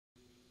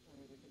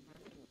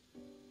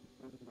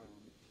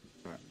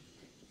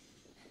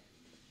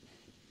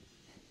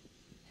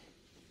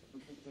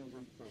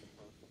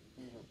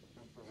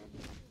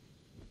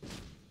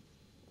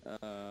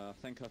I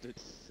think I did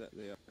set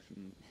the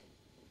option.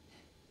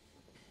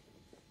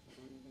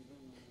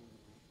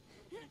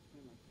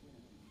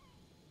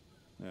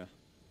 Yeah.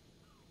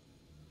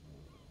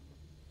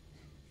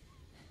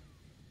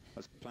 I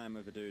was playing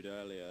with a dude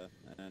earlier,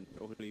 and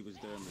all he was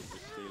doing was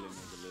just stealing all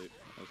the loot.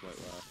 I was like,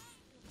 wow.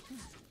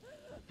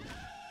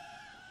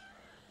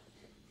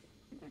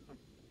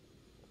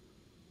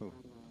 Oh.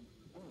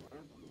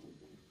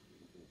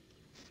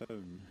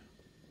 Phone.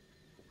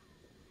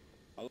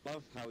 I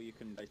love how you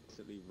can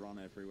basically run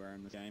everywhere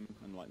in the game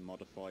and like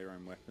modify your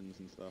own weapons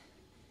and stuff.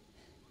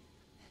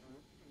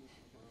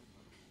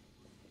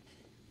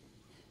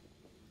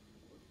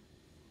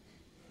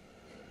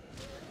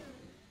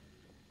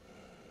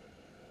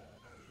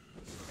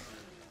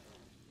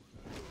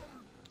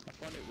 I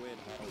find it weird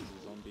how the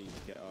zombies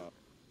get up.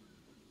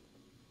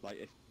 Like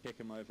if you kick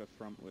them over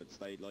frontwards,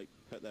 they like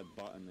put their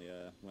butt in the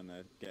air when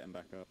they're getting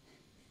back up.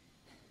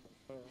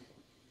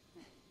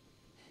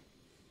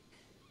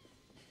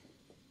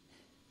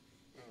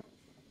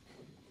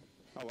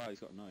 Oh wow, he's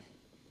got a knife.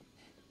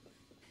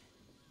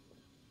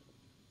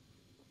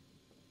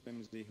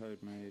 Flimsy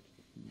homemade.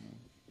 No.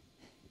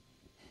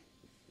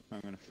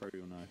 I'm gonna throw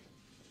your knife.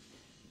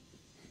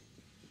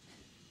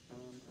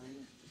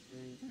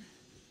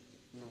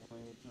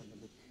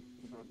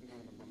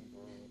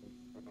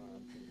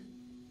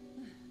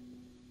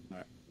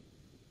 Alright.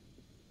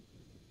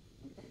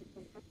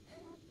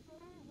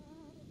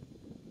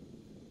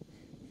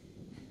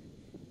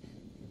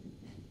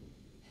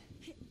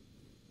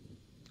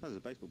 Oh, there's a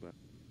baseball bat.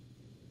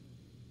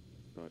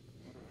 Right.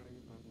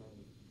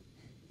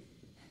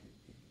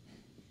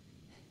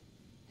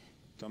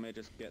 So I may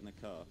just get in the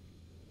car.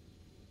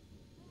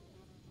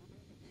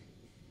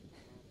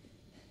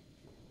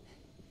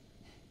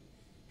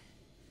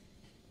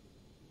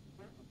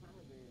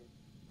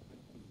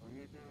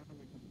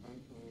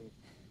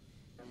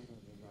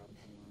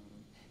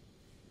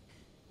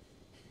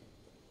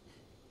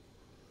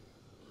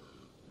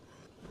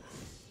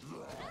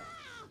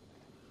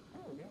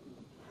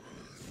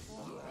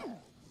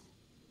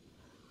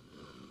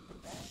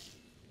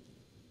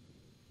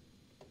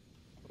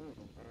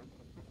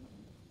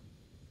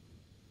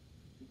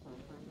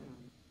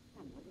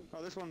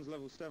 Oh, this one's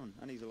level 7,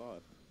 and he's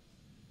alive.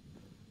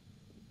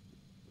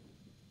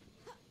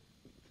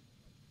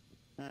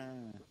 Ah.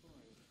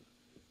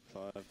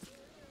 5.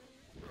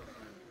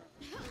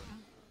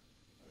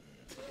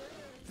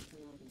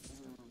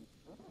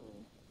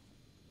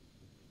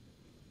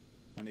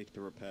 I need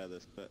to repair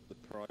this, but the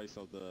price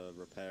of the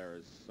repair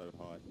is so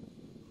high.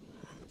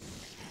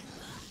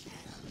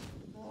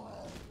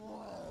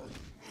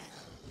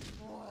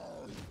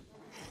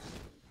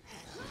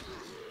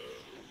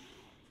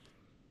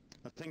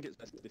 I think it's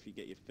best if you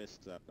get your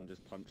fists up and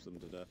just punch them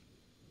to death.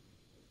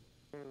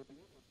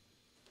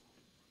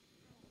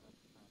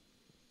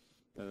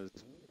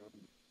 There's...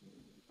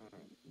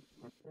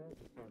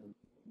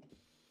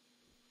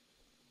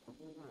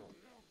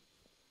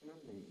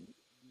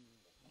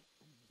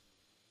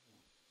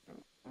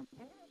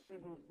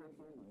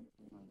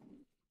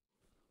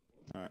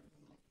 Alright.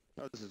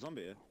 Oh, there's a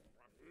zombie here.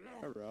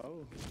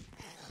 Hello.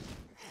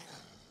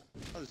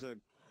 Oh, there's a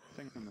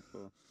thing on the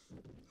floor.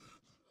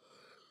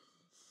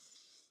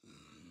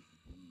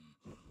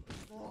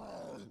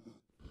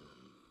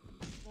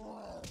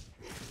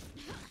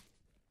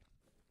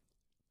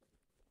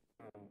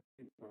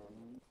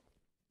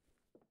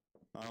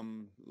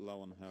 I'm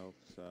low on health,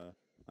 so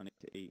I need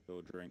to eat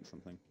or drink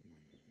something.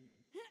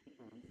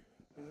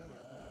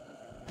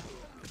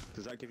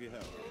 Does that give you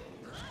health?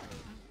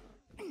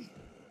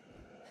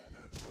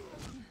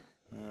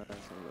 Let's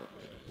have a look.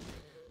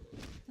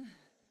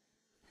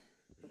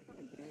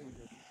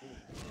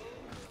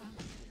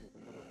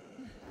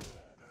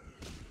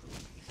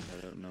 I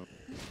don't know.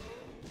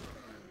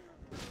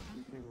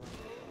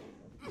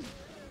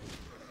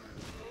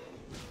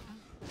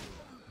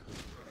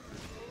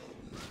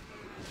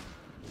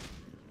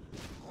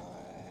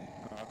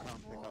 Oh, I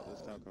can't pick up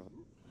this alcohol.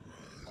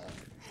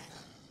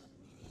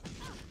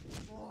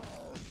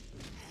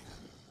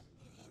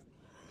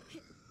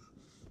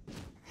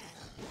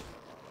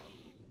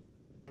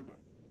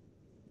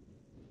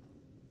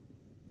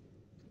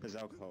 There's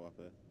alcohol up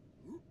there.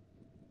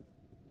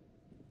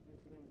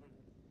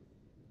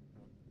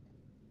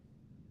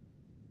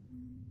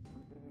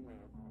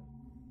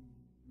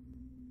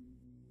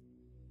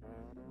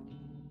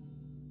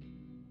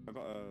 I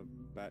got a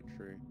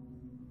battery.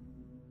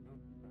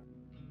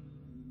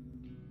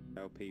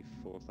 LP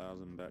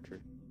 4000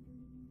 battery.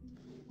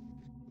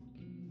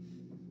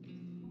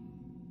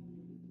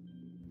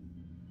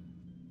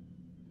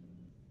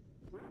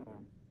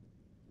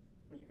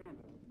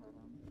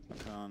 I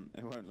can't,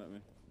 it won't let me.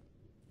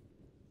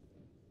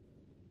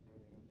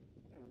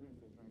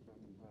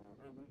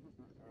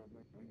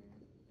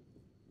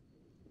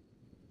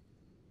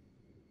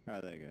 Oh,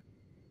 there you go.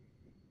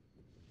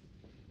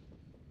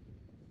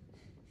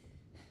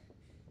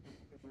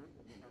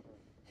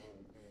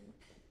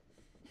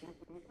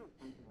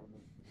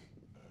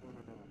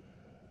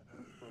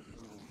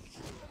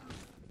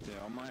 Yeah,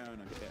 Yeah, on my own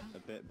I get a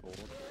bit bored,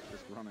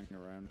 just running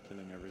around,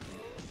 killing everything.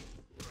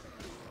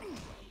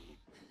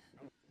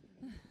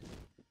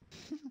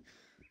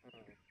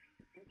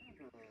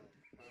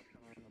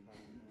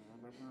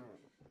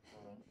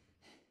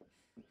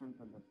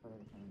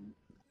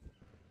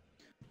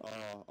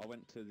 Oh, I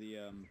went to the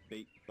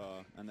beach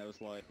bar and there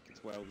was like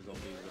 12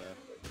 zombies there.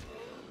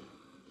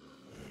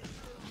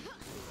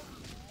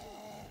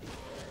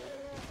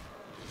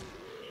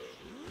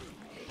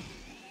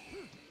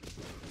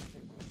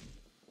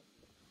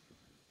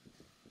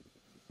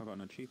 I got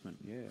an achievement,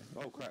 yeah.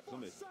 Oh crap,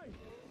 zombies.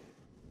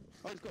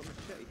 Oh, he's got a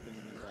machete thing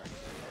in his back.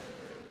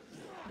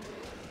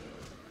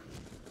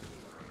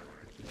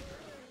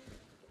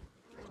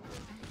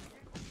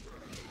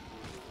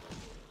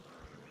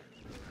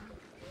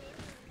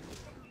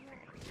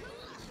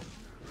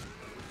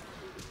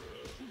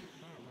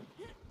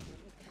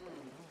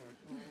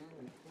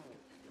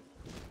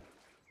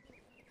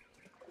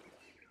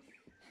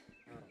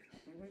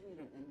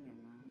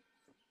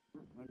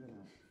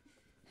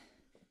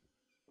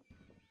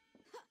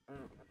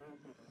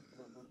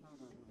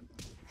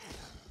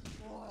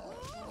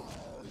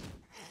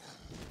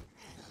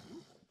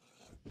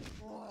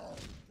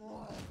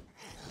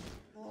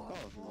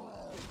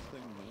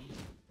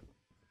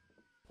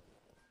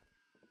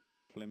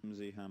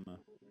 Flimsy hammer.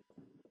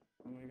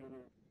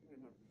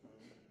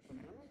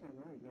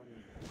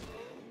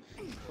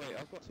 Wait,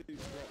 I've got 2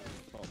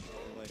 slots top.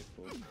 What are they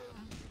for?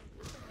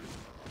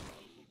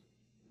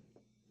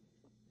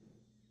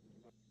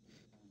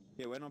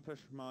 Yeah, when I push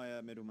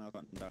my middle mouse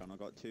button down, I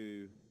got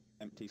 2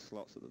 empty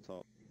slots at the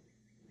top.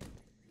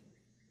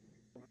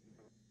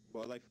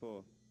 What are they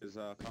for? Because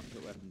I can't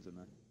put weapons in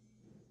there.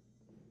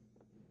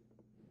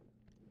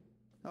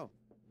 Oh,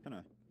 can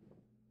I?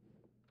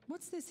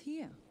 What's this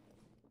here?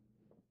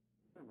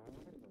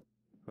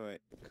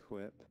 Wait,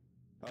 equip.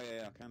 Oh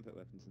yeah, I can put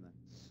weapons in there.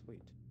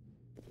 Sweet.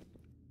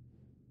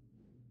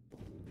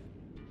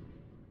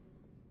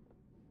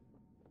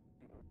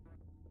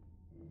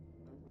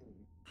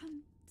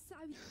 I'm so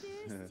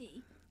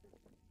thirsty.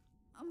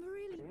 I'm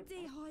really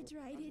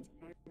dehydrated.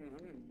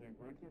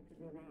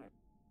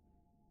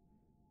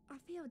 I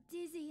feel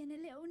dizzy and a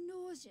little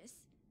nauseous.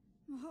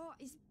 My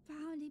heart is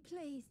pounding,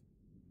 please.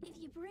 If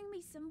you bring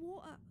me some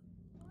water.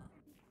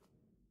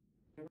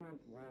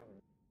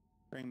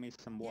 Bring me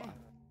some water.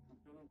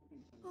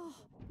 Oh.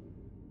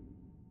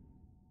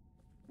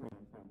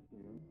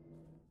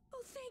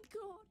 Oh, thank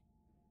God.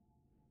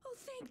 Oh,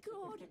 thank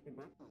God.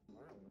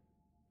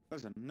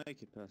 There's a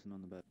naked person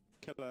on the bed.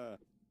 Kill her.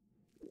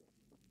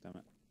 Damn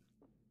it.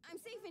 I'm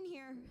safe in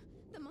here.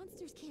 The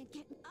monsters can't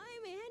get me.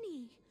 I'm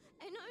Annie,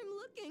 and I'm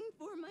looking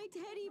for my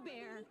teddy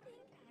bear.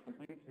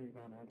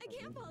 I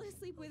can't fall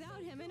asleep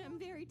without him, and I'm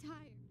very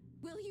tired.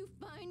 Will you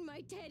find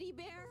my teddy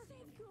bear? Oh,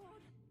 thank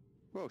God.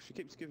 Whoa, she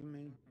keeps giving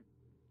me...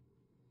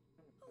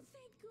 Oh,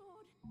 thank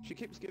God. She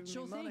keeps giving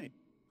Sure me money. thing.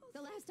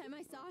 The last time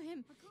I saw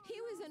him, he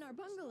was in our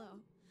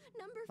bungalow.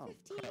 Number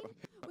 15, crap.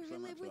 where So I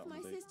much live for with that my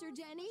one, dude. sister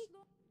Jenny.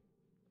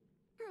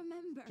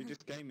 Remember, She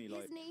just gave me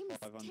like his name's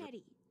 500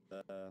 Teddy.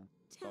 Tell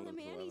dollars him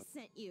or Annie whatever.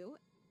 sent you,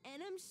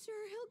 and I'm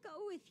sure he'll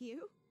go with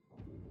you.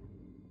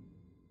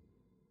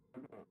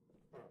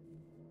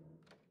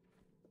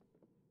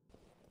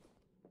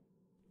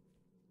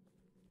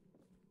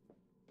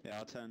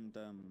 Yeah, I turned,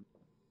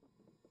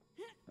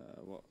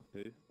 what, who?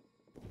 My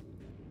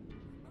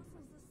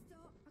muscles are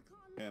stuck. I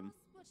can't Him.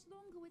 last much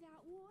longer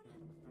without water.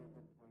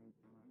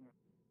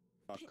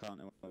 I can't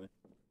know what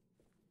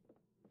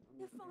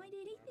You find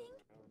anything?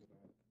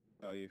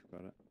 Oh, you've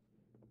got it.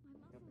 My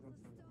muscles are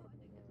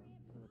starting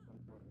to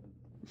cramp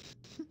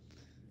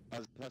up.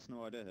 As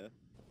personal ID here.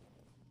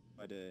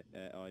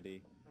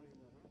 ID.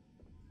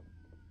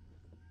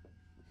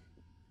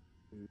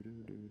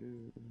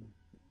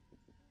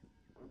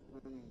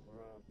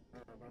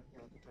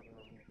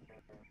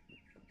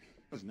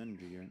 There's an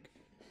energy drink.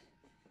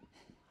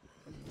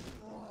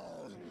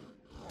 Oh.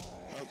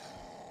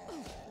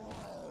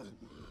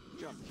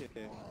 Jump kick.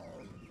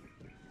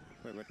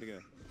 Wait, where'd he go?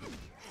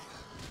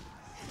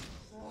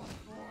 Oh,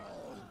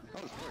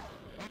 it's quick.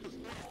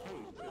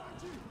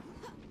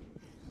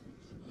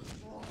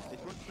 If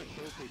you want to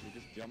kill people,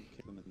 just jump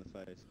kick them in the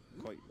face.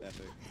 Quite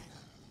epic.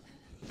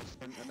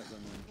 Sprint at them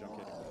and jump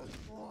kick them.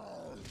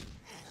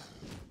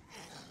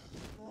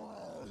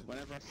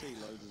 Whenever I see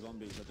loads of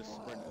zombies, I just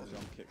sprint and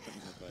jump kick them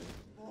in the face.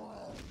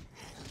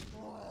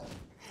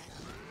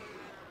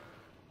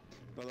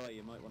 By the way,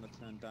 you might want to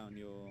turn down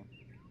your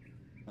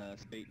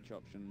speech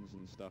options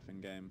and stuff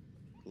in game,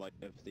 like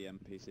of the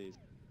NPCs.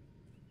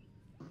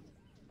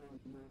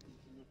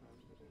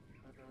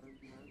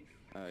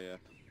 Oh yeah.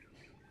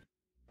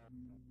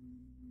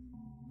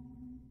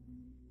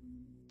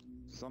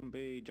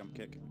 Zombie jump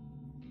kick.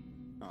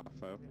 Ah,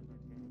 fail.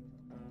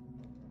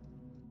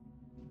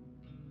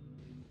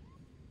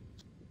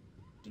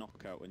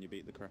 Knockout when you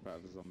beat the crap out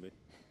of a zombie.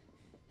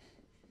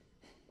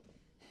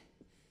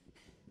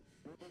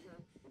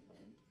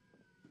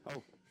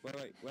 Oh,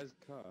 wait, where's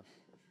the car?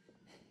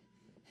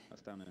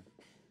 That's down here.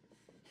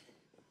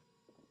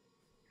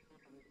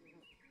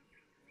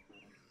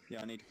 Yeah,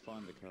 I need to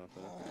find the car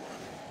for that.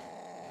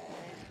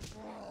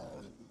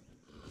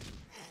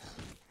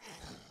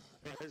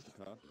 Yeah, there's the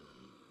car.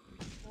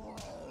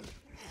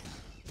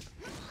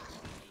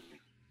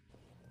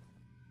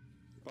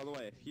 By the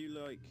way, if you,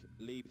 like,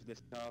 leave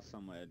this car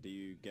somewhere, do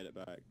you get it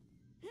back?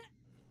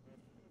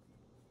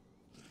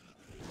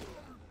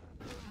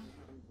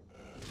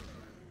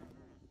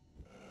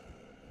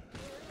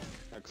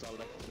 Because I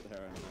left it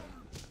there and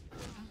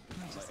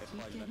like, if I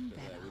left it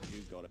there, would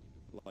you got it?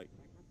 Like...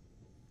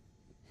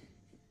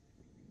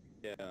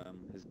 Yeah,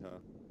 his car.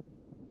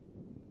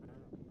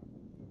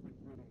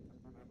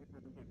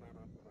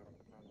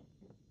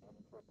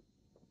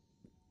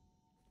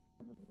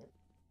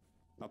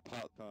 I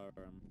parked the car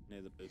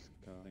near the boost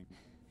car thing.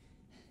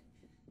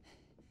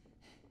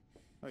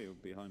 Oh, you're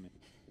behind me.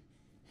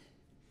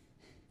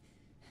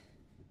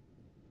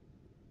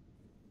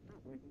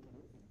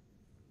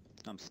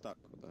 I'm stuck,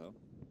 what the hell?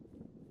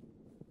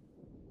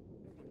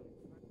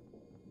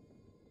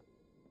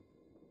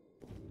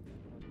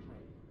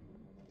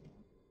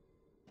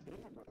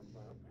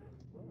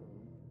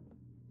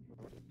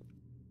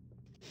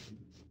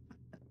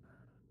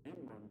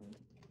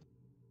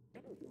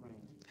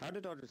 How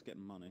did I just get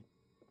money?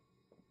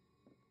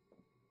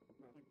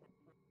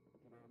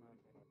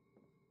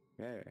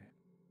 Yeah.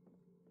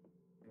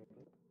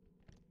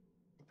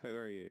 Who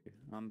are you?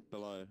 I'm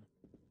below.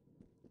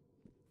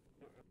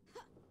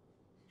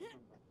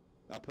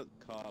 I put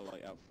the car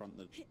like out front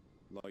the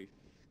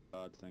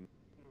lifeguard thing.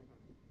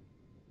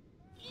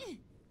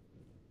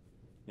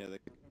 Yeah, they...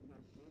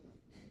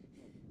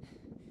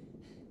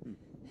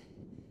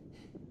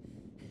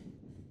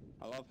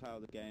 I love how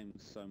the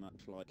game's so much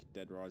like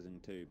Dead Rising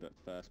 2, but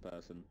first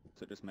person,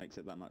 so it just makes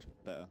it that much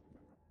better.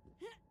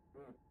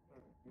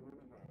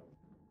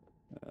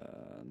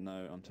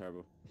 No, I'm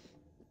terrible.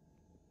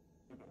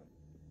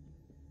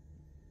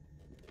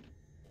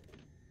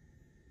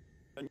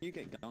 Don't you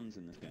get guns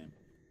in this game?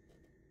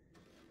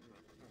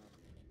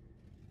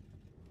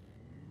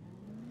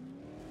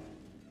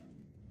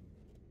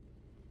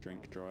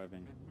 Drink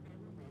driving.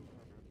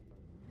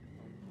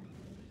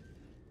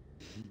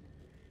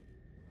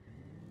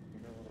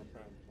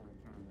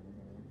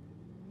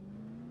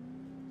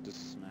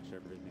 Just smash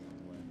everything on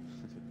the way.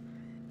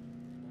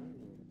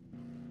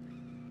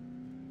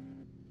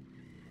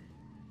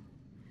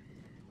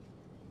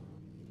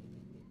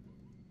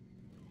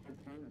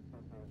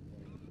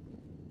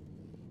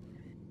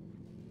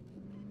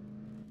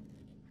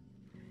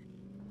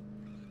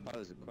 Oh,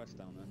 there's a quest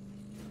down there.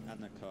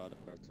 And a card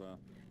as well.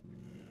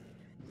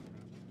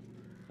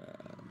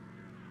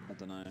 I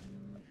don't know.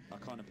 I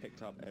kind of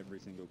picked up every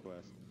single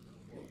quest.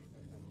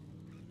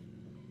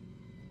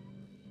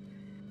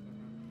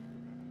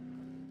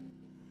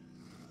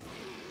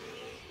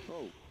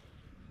 Oh!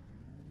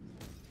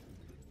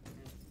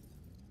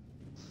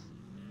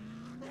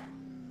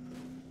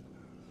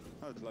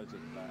 Oh, there's loads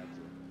of bags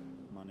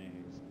of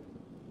monies.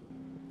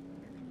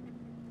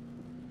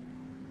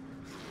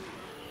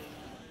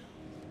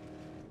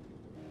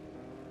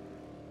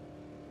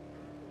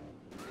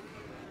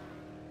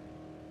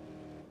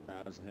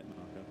 That was a hit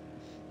marker.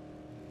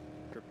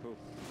 Triple.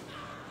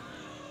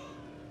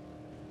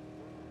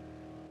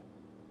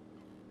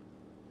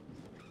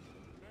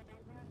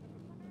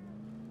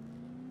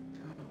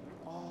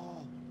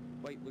 Oh!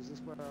 Wait, was this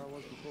where I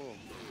was before?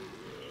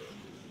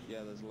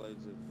 Yeah, there's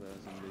loads of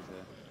zombies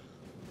there.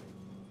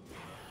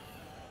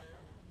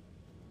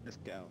 Let's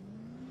get out.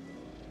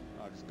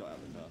 Oh, I just got out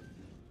of the car.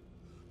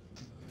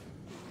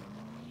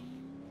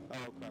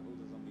 Oh crap, all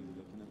the zombies are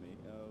looking at me.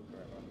 Oh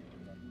crap, run.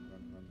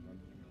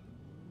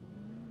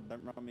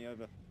 Don't run me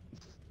over.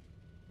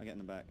 I get in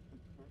the back.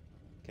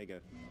 Okay, go.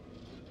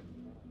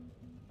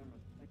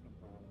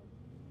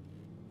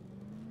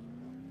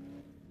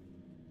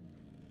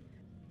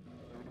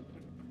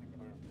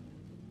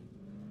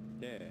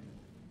 Yeah.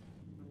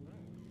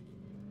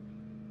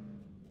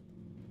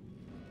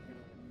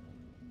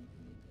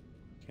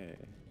 Okay.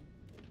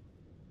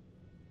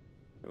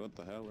 What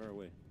the hell? Where are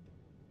we?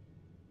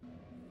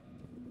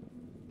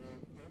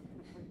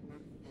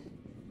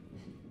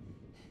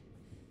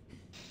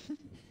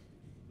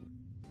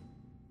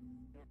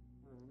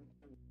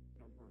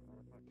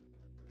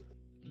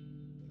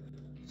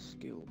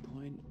 Skill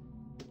point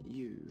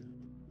U.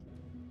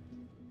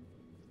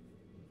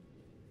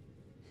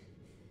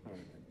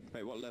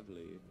 Wait, what level are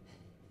you?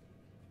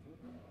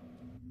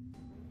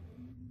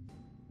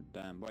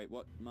 Damn, wait,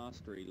 what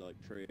mastery,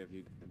 like, tree have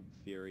you got?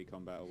 Fury,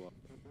 combat, or what?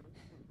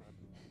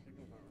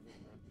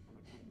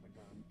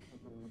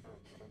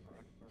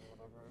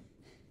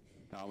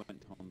 I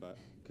went combat,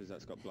 because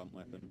that's got blunt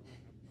weapon.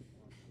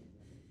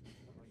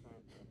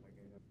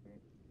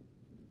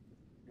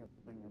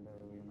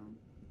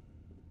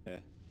 Yeah.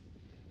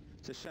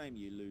 It's a shame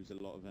you lose a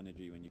lot of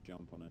energy when you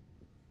jump on it.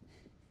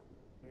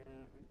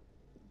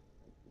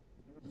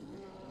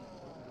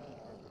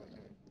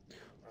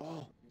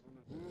 Oh!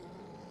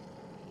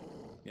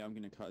 Yeah, I'm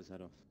gonna cut his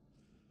head off.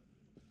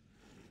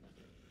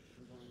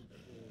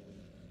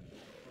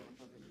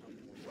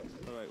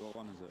 Oh wait, what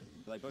one is it?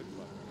 Are they both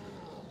black?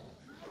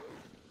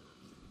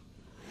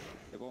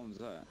 what one's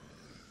that?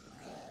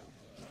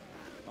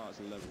 Oh, it's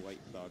a level 8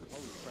 thug.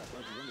 Holy crap,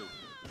 loads of windows.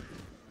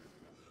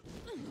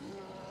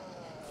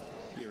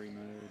 Fury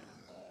mode.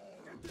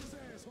 Get this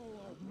asshole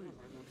off me!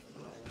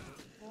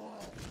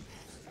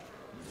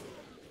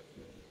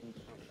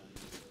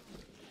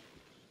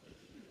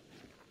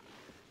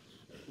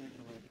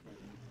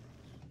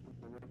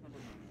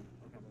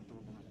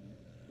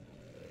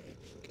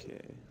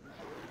 Okay.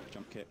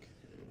 Jump kick.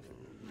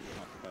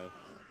 Oh, fail.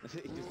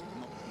 He just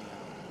knocked me out.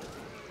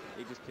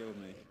 He just killed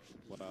me.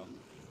 Wow.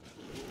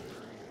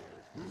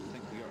 I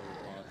think we got a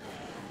revive.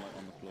 I'm like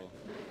on the floor.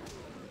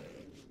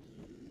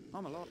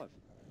 I'm alive.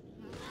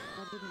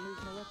 I didn't lose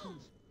my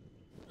weapons.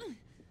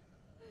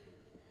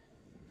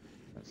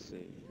 Let's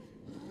see.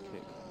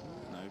 Kick.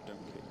 No,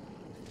 don't kick.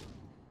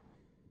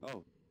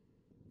 Oh.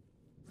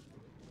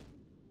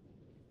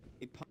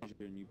 He punches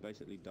you and you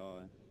basically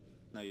die.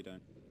 No, you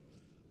don't.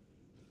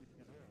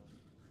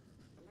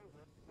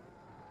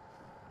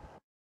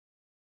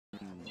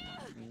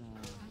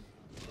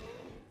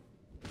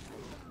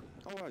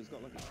 Oh, wow, he's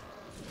got like a...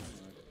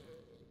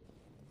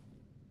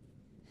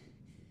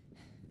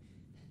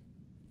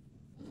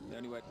 The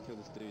only way to kill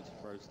this dude is to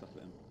throw stuff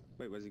at him.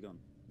 Wait, where's he gone?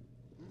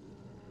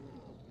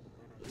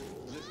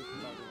 Is this a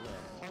thug as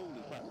well?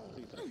 Holy crap,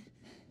 two thugs.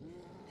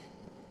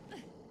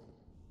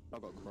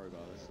 I've got a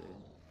crowbar, let's see.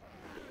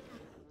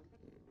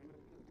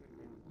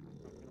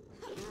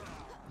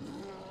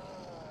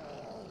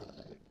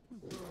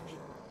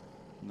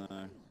 No,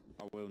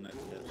 I will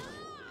next hit.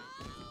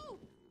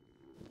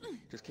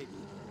 Just keep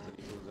until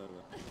he falls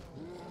over.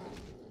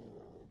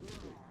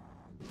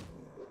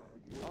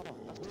 Oh,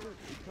 that's good.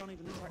 He can't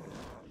even attack him.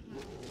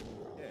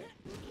 Yeah.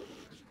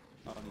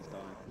 Oh, and he's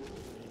dying.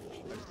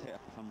 I just hit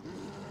 100.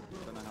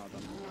 I don't know how I've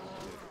done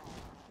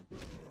that.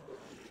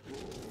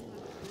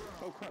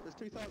 Oh crap, there's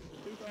 2,000.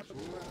 2,000.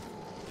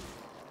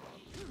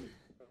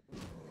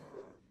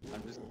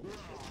 I'm just...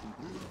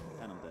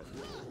 and I'm dead.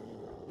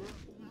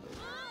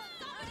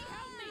 Somebody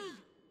help me!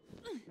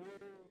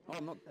 Oh,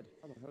 I'm not dead.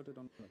 How the hell did I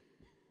not?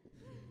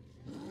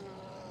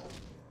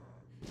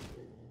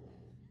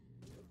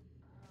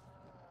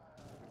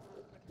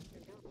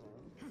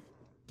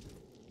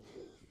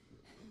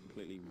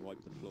 Completely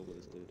wiped the floor with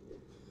this dude.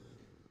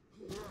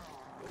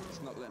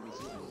 It's not letting me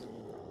stand.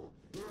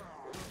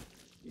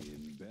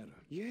 Getting better.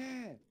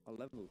 Yeah! I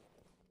leveled.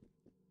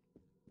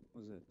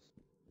 What was this?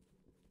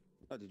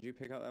 Oh, did you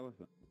pick out that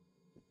weapon?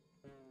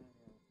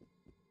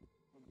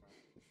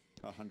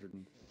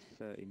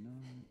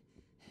 139.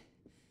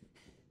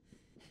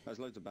 There's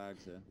loads of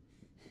bags here.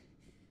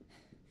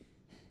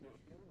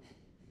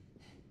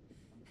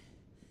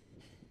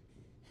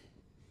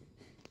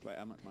 Wait,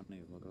 how much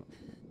money have I got?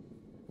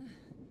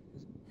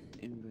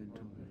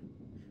 Inventory.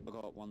 I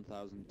got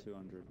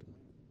 1,200.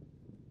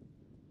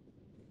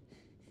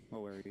 Oh,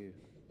 where are you?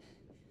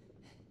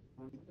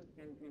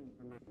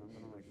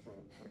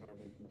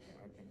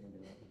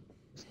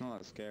 It's not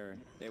that scary.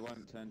 It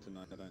won't turn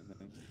tonight, I don't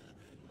think.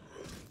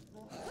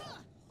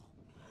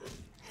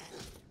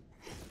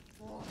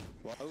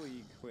 Why will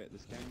you quit?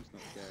 This game's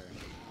not scary.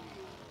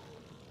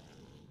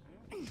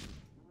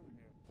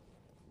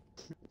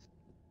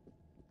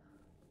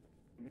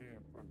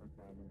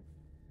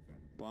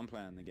 Well, I'm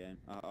playing the game.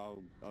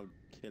 I'll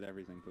kill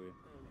everything for you.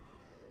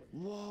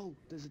 Whoa!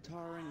 There's a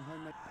towering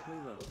homemade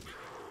cleaver.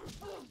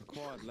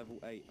 Acquired level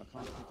 8. I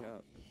can't pick it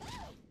up.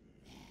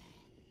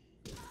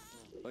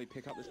 Oh, you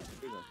pick up this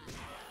cleaver.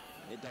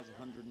 It does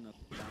 100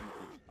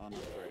 damage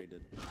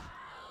unupgraded.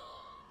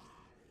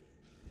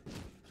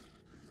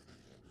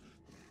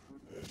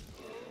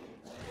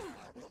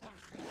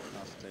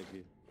 I'll save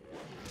you.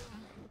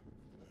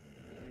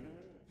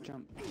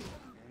 Jump.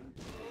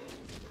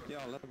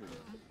 Yeah, I'll level.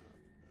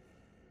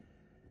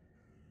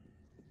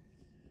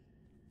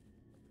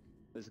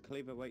 There's a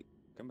cleaver, wait,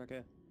 come back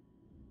here.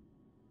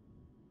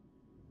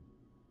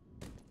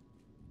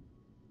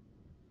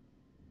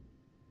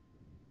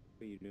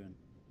 What are you doing?